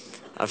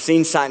 I've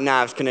seen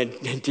sat-navs kind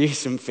of do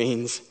some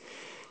things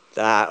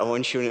that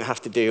one shouldn't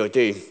have to do or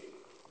do.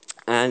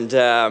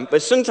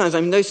 But sometimes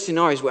I'm in those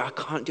scenarios where I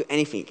can't do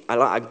anything.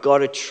 I've got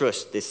to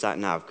trust this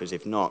sat-nav, because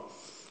if not,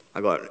 I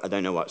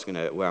don't know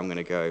where I'm going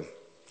to go.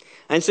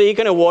 And so you're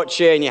going to watch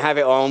it and you have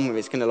it on.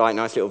 It's kind of like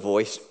nice little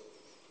voice.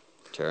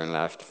 Turn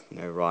left,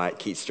 right,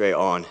 keep straight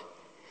on.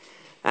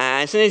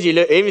 And as soon as you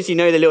look, even if you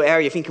know the little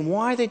area, you're thinking,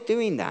 why are they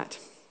doing that?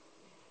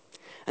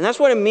 And that's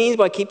what it means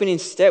by keeping in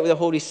step with the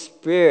Holy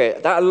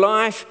Spirit. That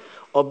life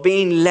of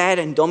being led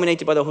and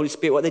dominated by the Holy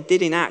Spirit, what they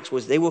did in Acts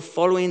was they were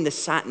following the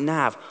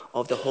sat-nav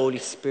of the Holy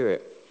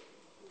Spirit.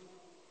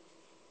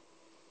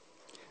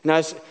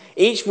 Now,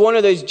 each one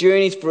of those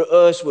journeys for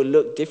us will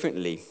look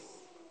differently.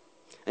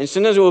 And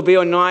sometimes we'll be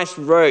on nice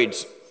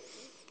roads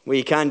where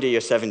you can do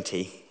your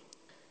 70.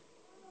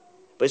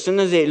 But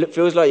sometimes it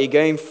feels like you're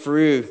going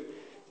through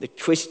the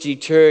twisty,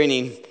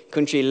 turning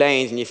country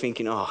lanes and you're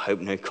thinking, oh, I hope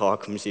no car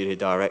comes the other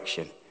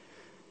direction.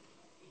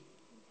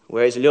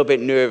 Where it's a little bit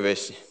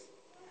nervous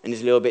and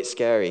it's a little bit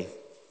scary.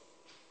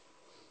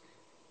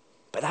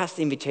 But that's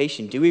the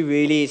invitation. Do we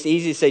really? It's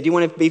easy to say, do you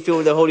want to be filled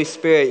with the Holy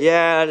Spirit?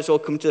 Yeah, let's all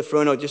come to the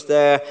front or just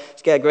there.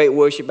 Let's get a great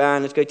worship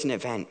band. Let's go to an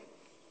event.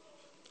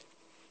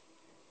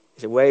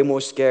 It's way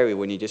more scary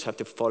when you just have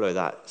to follow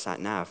that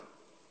sat-nav.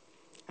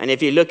 And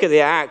if you look at the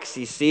Acts,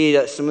 you see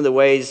that some of the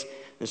ways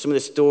and some of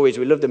the stories,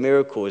 we love the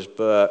miracles,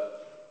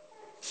 but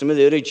some of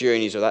the other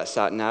journeys of that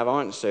sat-nav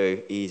aren't so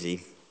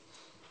easy.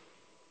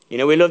 You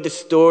know, we love the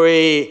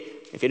story,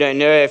 if you don't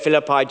know it,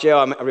 Philippi jail,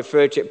 I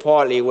referred to it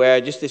partly, where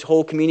just this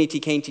whole community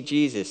came to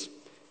Jesus.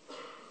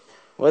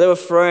 Well, they were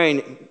thrown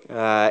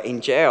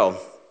in jail.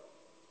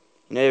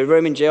 You know, the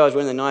Roman jail is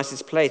one of the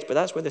nicest places, but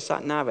that's where the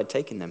sat-nav had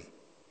taken them.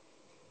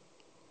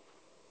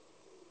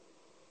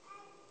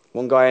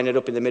 One guy ended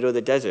up in the middle of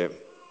the desert.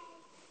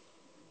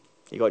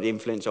 He got to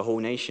influence a whole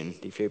nation,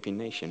 the Ethiopian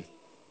nation.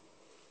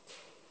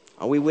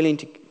 Are we willing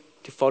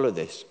to follow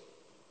this?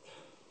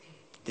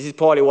 This is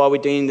partly why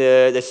we're doing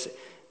this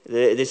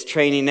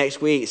training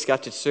next week,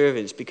 Scattered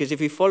Servants, because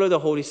if you follow the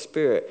Holy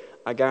Spirit,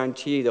 I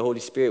guarantee you the Holy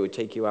Spirit would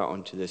take you out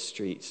onto the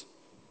streets.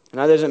 And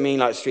that doesn't mean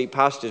like street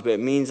pastors, but it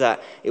means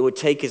that it would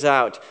take us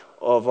out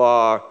of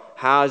our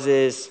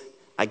houses,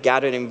 our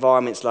gathered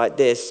environments like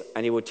this,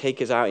 and it would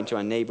take us out into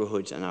our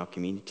neighborhoods and our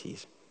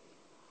communities.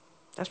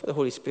 That's what the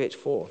Holy Spirit's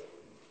for.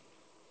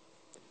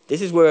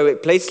 This is where,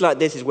 places like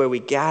this is where we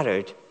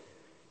gathered,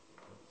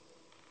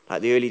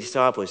 like the early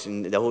disciples,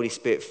 and the Holy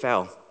Spirit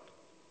fell.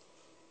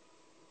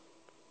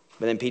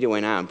 But then Peter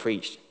went out and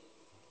preached.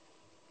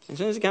 And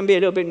sometimes it can be a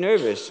little bit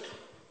nervous.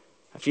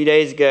 A few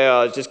days ago,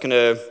 I was just kind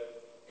of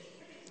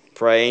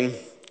praying,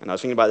 and I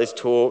was thinking about this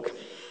talk,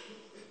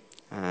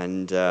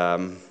 and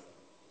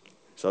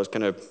so I was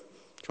kind of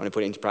trying to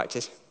put it into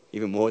practice,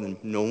 even more than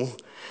normal.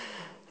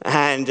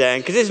 And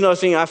because this is not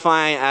something I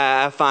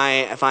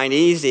find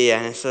easy,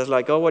 and so I was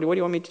like, God, what do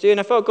you want me to do? And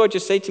I felt God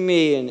just say to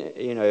me, and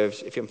you know,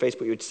 if you're on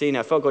Facebook, you would see. And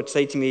I felt God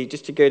say to me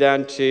just to go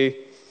down to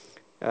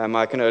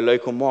my kind of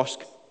local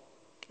mosque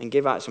and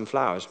give out some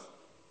flowers,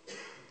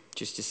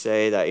 just to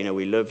say that, you know,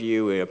 we love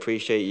you, we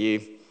appreciate you.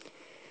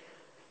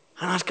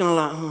 And I was kind of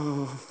like,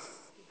 oh.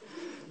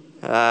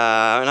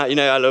 And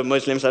I love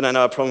Muslims. I don't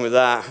have a problem with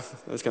that.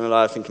 I was kind of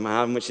like thinking,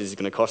 how much is it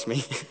going to cost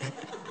me?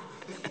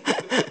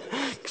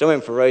 I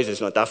went for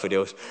roses, not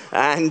daffodils,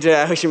 and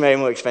which made it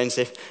more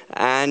expensive.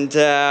 And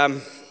I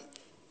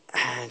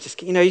was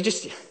just a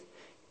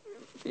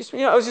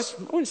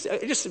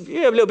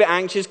little bit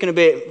anxious, kind of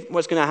bit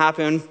what's going to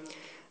happen.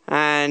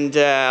 And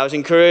I was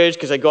encouraged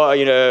because I got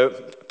a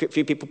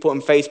few people put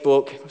on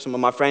Facebook, some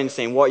of my friends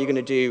saying, "What are you going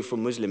to do for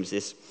Muslims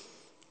this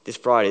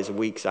Friday? It's a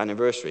week's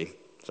anniversary."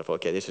 So I thought,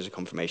 okay, this is a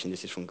confirmation.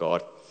 This is from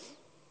God.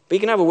 But you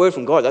can have a word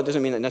from God. That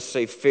doesn't mean that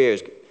necessarily fear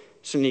is.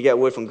 Suddenly you get a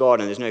word from God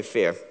and there's no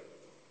fear.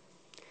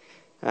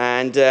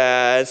 And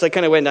so I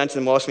kind of went down to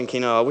the mosque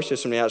thinking, I wish there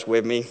was somebody else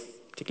with me.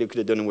 Particularly could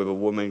have done it with a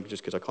woman,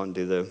 just because I can't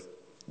do the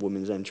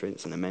women's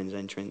entrance and the men's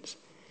entrance.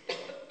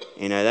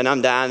 You know, then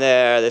I'm down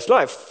there. There's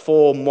like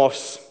 4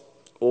 mosques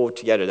all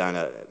together down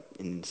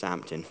in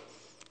Southampton.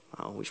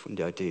 Oh, which one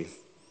do I do?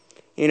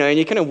 You know, and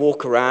you kind of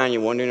walk around,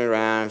 you're wandering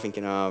around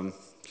thinking, shall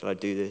I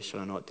do this? Shall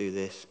I not do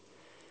this?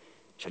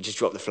 Shall I just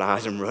drop the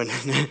flowers and run?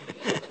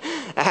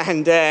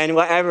 and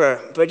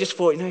whatever. But I just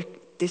thought,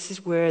 this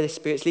is where the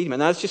Spirit's leading me.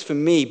 And that's just for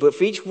me. But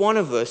for each one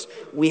of us,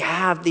 we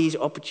have these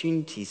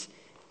opportunities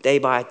day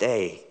by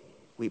day,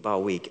 week by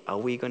week. Are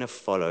we going to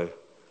follow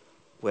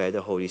where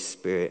the Holy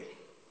Spirit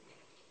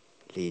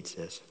leads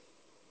us?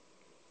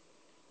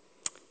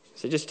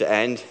 So just to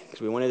end,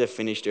 because we wanted to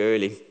finish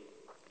early,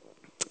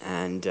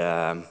 and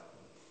because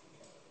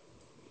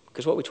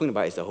what we're talking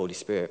about is the Holy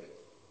Spirit.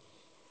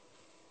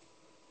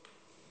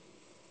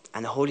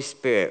 And the Holy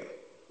Spirit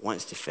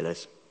wants to fill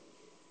us.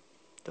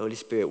 The Holy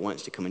Spirit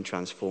wants to come and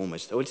transform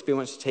us. The Holy Spirit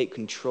wants to take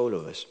control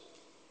of us.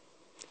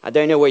 I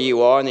don't know where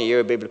you are in the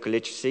year of biblical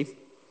literacy,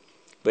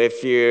 but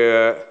if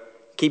you're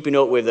keeping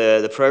up with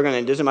the program,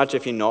 and it doesn't matter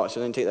if you're not, so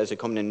don't take that as a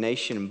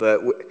condemnation,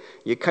 but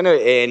you're kind of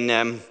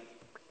in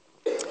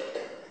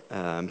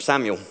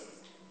Samuel,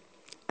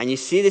 and you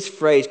see this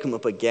phrase come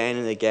up again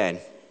and again.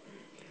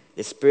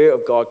 The Spirit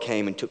of God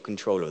came and took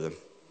control of them.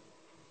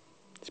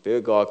 The Spirit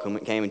of God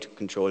came and took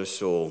control of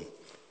Saul,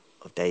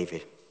 of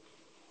David.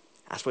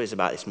 That's what it's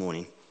about this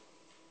morning.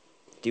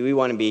 Do we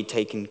want to be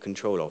taken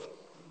control of?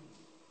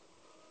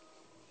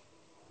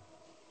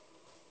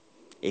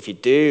 If you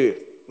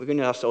do, we're going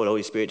to ask the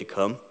Holy Spirit to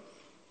come.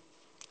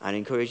 I'd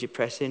encourage you to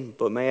press in.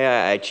 But may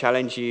I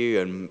challenge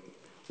you and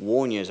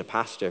warn you as a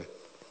pastor.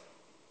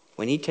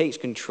 When he takes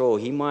control,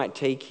 he might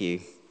take you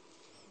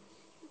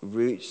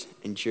routes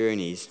and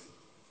journeys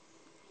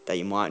that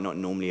you might not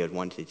normally have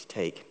wanted to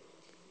take.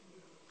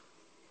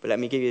 But let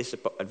me give you this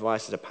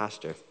advice as a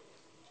pastor.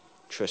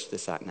 Trust the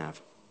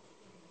sat-nav.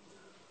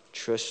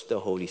 Trust the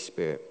Holy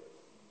Spirit.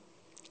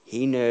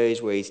 He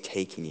knows where he's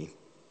taking you.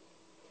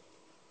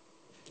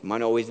 It might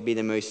not always be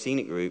the most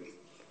scenic route,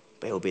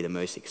 but it will be the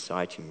most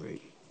exciting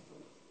route.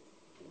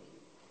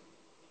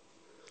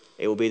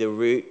 It will be the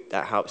route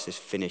that helps us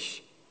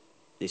finish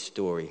this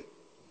story.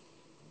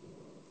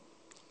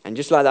 And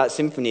just like that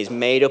symphony is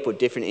made up of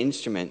different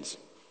instruments,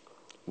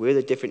 we're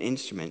the different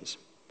instruments.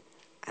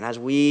 And as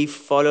we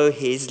follow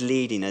his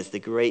leading as the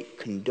great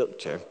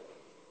conductor,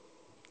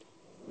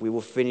 we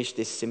will finish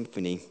this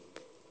symphony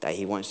that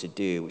he wants to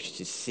do, which is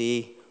to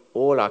see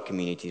all our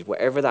communities,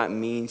 whatever that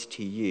means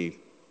to you,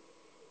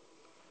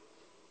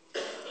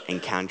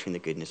 encountering the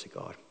goodness of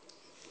God.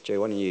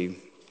 Joe, why don't you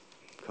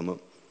come up?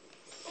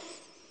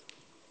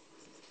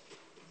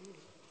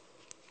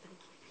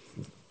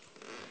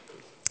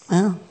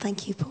 Well,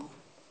 thank you, Paul.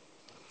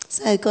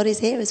 So God is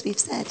here, as we've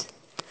said.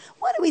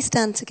 Why don't we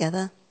stand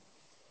together?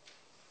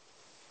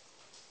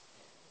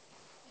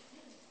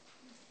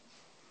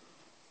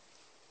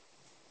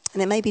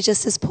 And it may be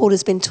just as Paul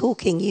has been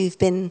talking, you've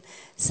been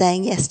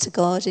saying yes to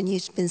God and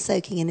you've been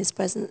soaking in his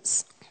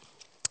presence.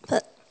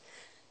 But,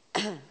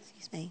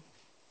 excuse me.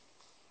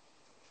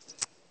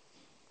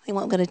 I think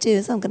what I'm going to do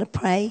is I'm going to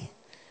pray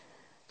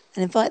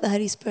and invite the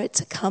Holy Spirit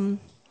to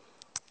come.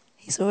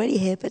 He's already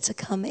here, but to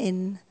come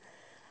in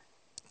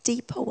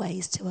deeper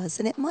ways to us.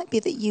 And it might be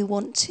that you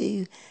want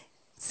to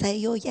say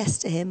your yes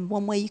to him.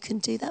 One way you can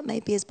do that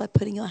maybe is by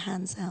putting your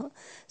hands out.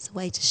 It's a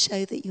way to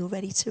show that you're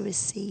ready to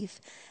receive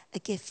a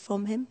gift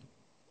from him.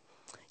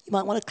 You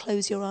might want to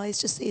close your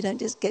eyes just so you don't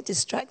just get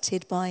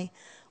distracted by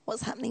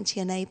what's happening to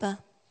your neighbour.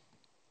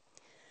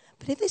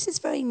 But if this is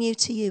very new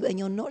to you and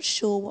you're not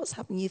sure what's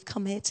happening, you've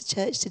come here to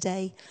church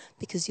today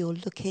because you're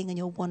looking and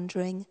you're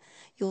wondering,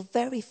 you're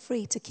very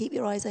free to keep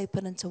your eyes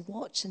open and to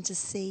watch and to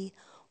see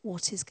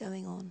what is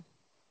going on.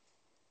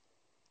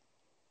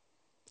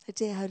 So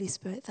dear Holy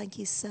Spirit, thank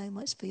you so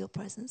much for your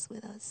presence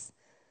with us.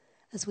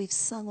 As we've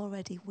sung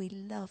already, we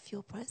love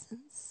your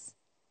presence.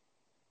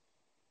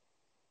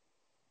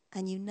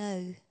 And you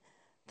know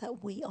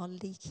that we are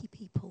leaky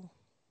people.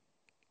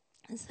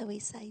 And so we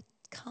say,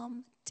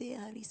 come, dear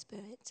Holy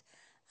Spirit,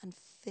 and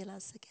fill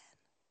us again.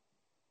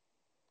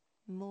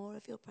 More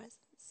of your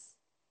presence.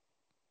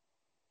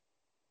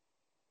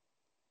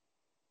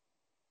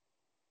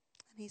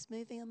 And he's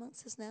moving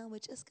amongst us now. We're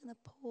just going to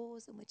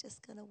pause and we're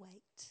just going to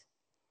wait. So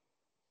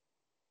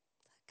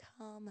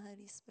come,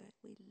 Holy Spirit,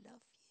 we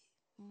love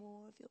you.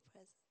 More of your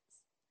presence.